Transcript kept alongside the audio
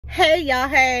Hey y'all,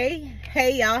 hey.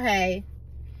 Hey y'all, hey.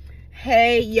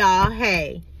 Hey y'all,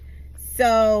 hey.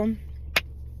 So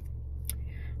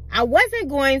I wasn't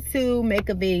going to make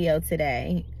a video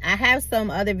today. I have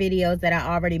some other videos that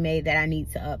I already made that I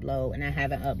need to upload, and I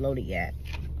haven't uploaded yet.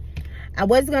 I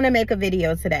was going to make a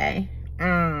video today.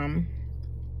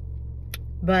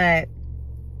 But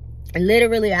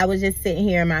literally I was just sitting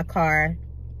here in my car,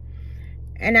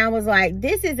 and I was like,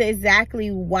 this is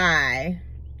exactly why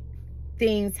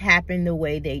things happen the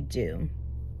way they do.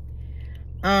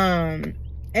 And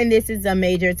this is a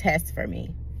major test for me,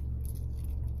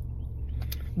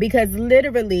 because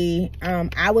literally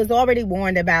I was already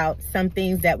warned about some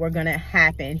things that were gonna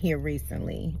happen here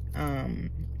recently,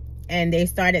 and they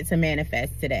started to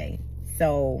manifest today.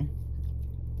 So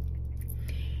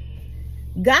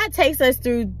God takes us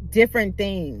through different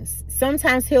things.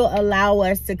 Sometimes he'll allow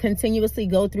us to continuously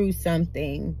go through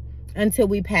something until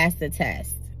we pass the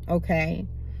test. Okay.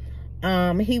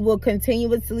 He will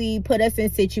continuously put us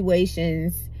in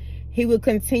situations. He will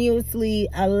continuously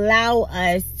allow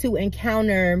us to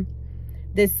encounter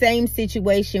the same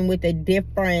situation with a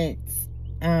different,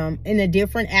 in a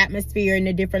different atmosphere, in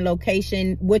a different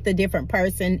location, with a different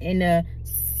person, in a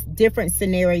different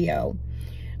scenario,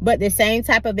 but the same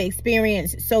type of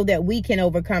experience, so that we can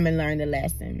overcome and learn the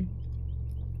lesson.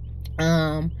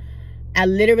 I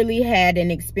literally had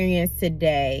an experience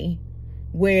today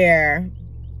where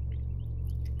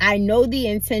I know the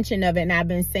intention of it, and I've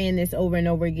been saying this over and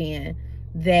over again,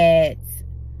 that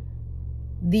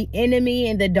the enemy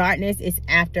and the darkness is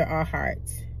after our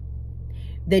hearts.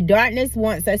 The darkness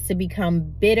wants us to become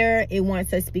bitter. It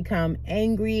wants us to become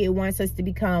angry. It wants us to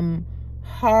become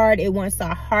hard. It wants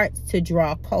our hearts to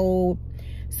draw cold,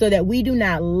 so that we do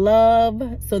not love,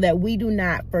 so that we do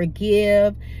not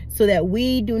forgive, so that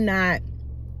we do not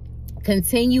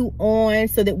continue on,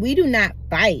 so that we do not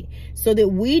fight, so that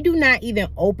we do not even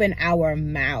open our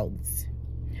mouths.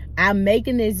 I'm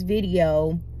making this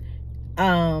video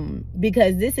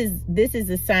because this is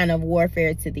a sign of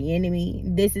warfare to the enemy.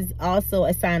 This is also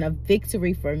a sign of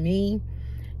victory for me,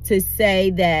 to say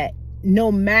that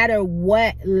no matter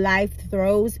what life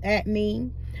throws at me,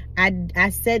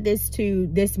 I said this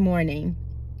this morning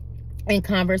in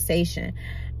conversation.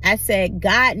 I said,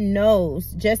 God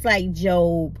knows, just like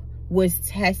Job was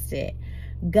tested,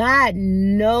 God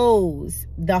knows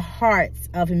the hearts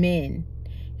of men.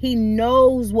 He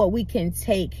knows what we can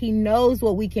take. He knows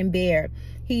what we can bear.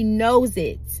 He knows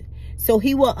it. So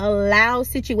he will allow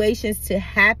situations to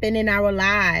happen in our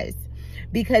lives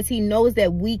because he knows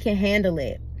that we can handle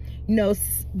it. You know,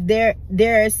 there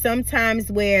are some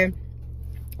times where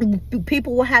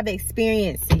people will have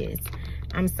experiences.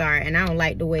 I'm sorry, and I don't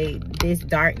like the way this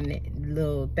dark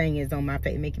little thing is on my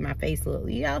face, making my face look,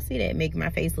 y'all see that, making my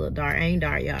face look dark. I ain't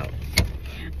dark, y'all.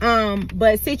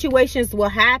 But situations will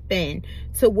happen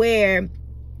to where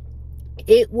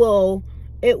it will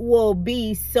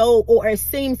be so, or it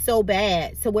seems so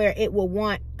bad, to where it will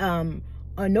want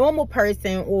a normal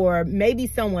person, or maybe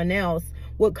someone else,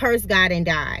 would curse God and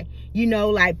die. You know,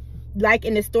 like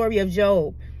in the story of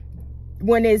Job,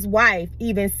 when his wife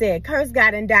even said, curse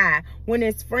God and die. When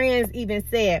his friends even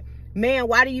said, man,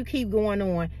 why do you keep going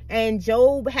on? And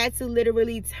Job had to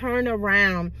literally turn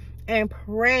around and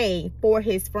pray for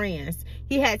his friends.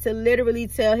 He had to literally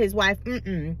tell his wife,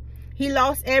 he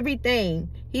lost everything.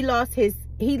 He lost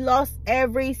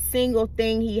every single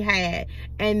thing he had.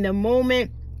 And the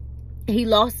moment he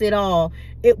lost it all,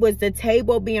 it was the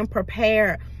table being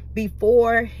prepared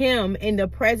before him in the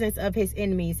presence of his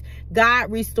enemies.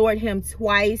 God restored him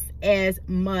twice as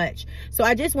much. So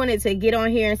I just wanted to get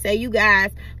on here and say, you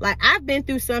guys, like, I've been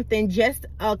through something just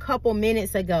a couple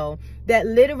minutes ago that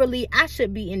literally I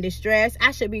should be in distress.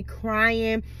 I should be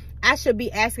crying. I should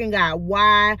be asking God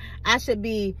why. I should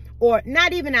be, or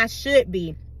not even I should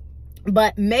be,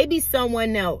 but maybe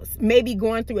someone else may be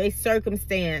going through a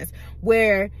circumstance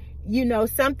where, you know,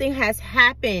 something has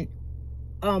happened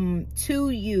to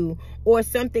you, or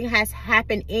something has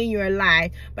happened in your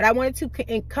life. But I wanted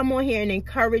to come on here and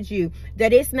encourage you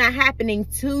that it's not happening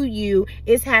to you,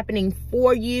 it's happening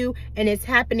for you, and it's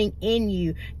happening in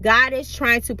you. God is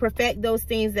trying to perfect those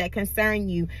things that concern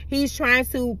you. He's trying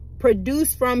to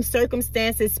produce from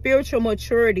circumstances spiritual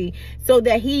maturity, so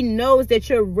that he knows that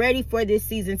you're ready for this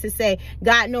season to say,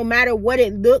 God, no matter what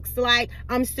it looks like,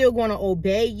 I'm still going to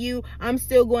obey you. I'm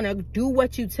still going to do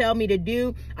what you tell me to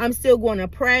do. I'm still going to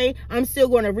pray. I'm still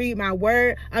going to read my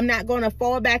word. I'm not going to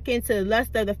fall back into the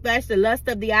lust of the flesh, the lust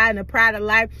of the eye, and the pride of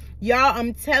life. Y'all,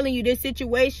 I'm telling you, this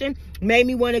situation made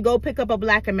me want to go pick up a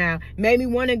Black and Mild, made me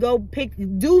want to go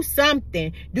do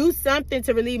something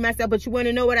to relieve myself. But you want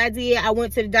to know what I did? I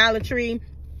went to the Dollar Tree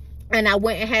and I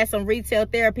went and had some retail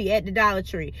therapy at the Dollar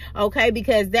Tree, okay?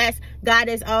 Because God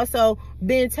has also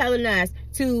been telling us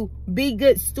to be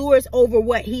good stewards over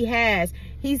what he has.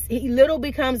 He little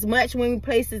becomes much when we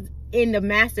place it in the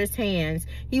master's hands.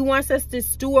 He wants us to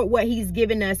steward what he's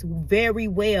given us very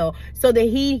well so that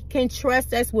he can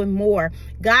trust us with more.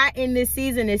 God in this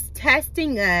season is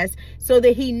testing us so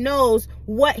that he knows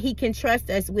what he can trust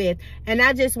us with. And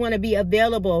I just want to be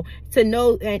available to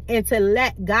know and to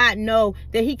let God know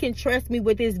that he can trust me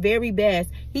with his very best.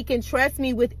 He can trust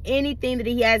me with anything that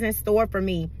he has in store for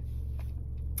me.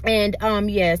 And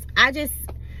yes, I just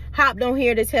hopped on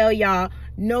here to tell y'all,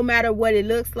 no matter what it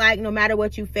looks like, no matter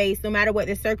what you face, no matter what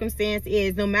the circumstance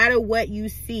is, no matter what you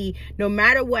see, no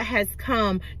matter what has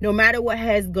come, no matter what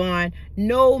has gone,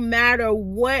 no matter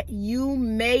what you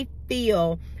may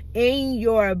feel in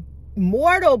your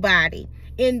mortal body,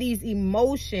 in these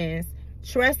emotions,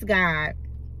 trust God,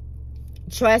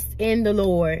 trust in the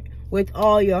Lord with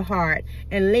all your heart,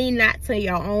 and lean not to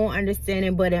your own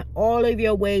understanding, but in all of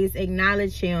your ways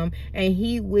acknowledge him, and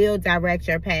he will direct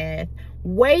your path.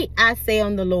 Wait, I say,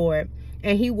 on the Lord,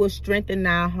 and he will strengthen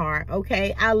our heart.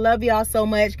 Okay, I love y'all so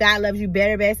much. God loves you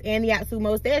better, best, and the absolute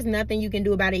most. There's nothing you can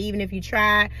do about it, even if you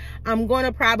try. I'm going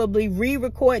to probably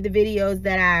re-record the videos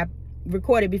that I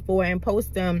recorded before and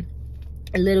post them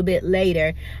a little bit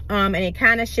later, and it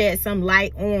kind of shed some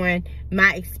light on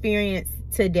my experience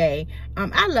today.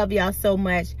 I love y'all so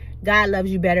much. God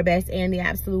loves you better, best, and the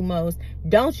absolute most.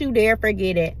 Don't you dare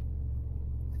forget it.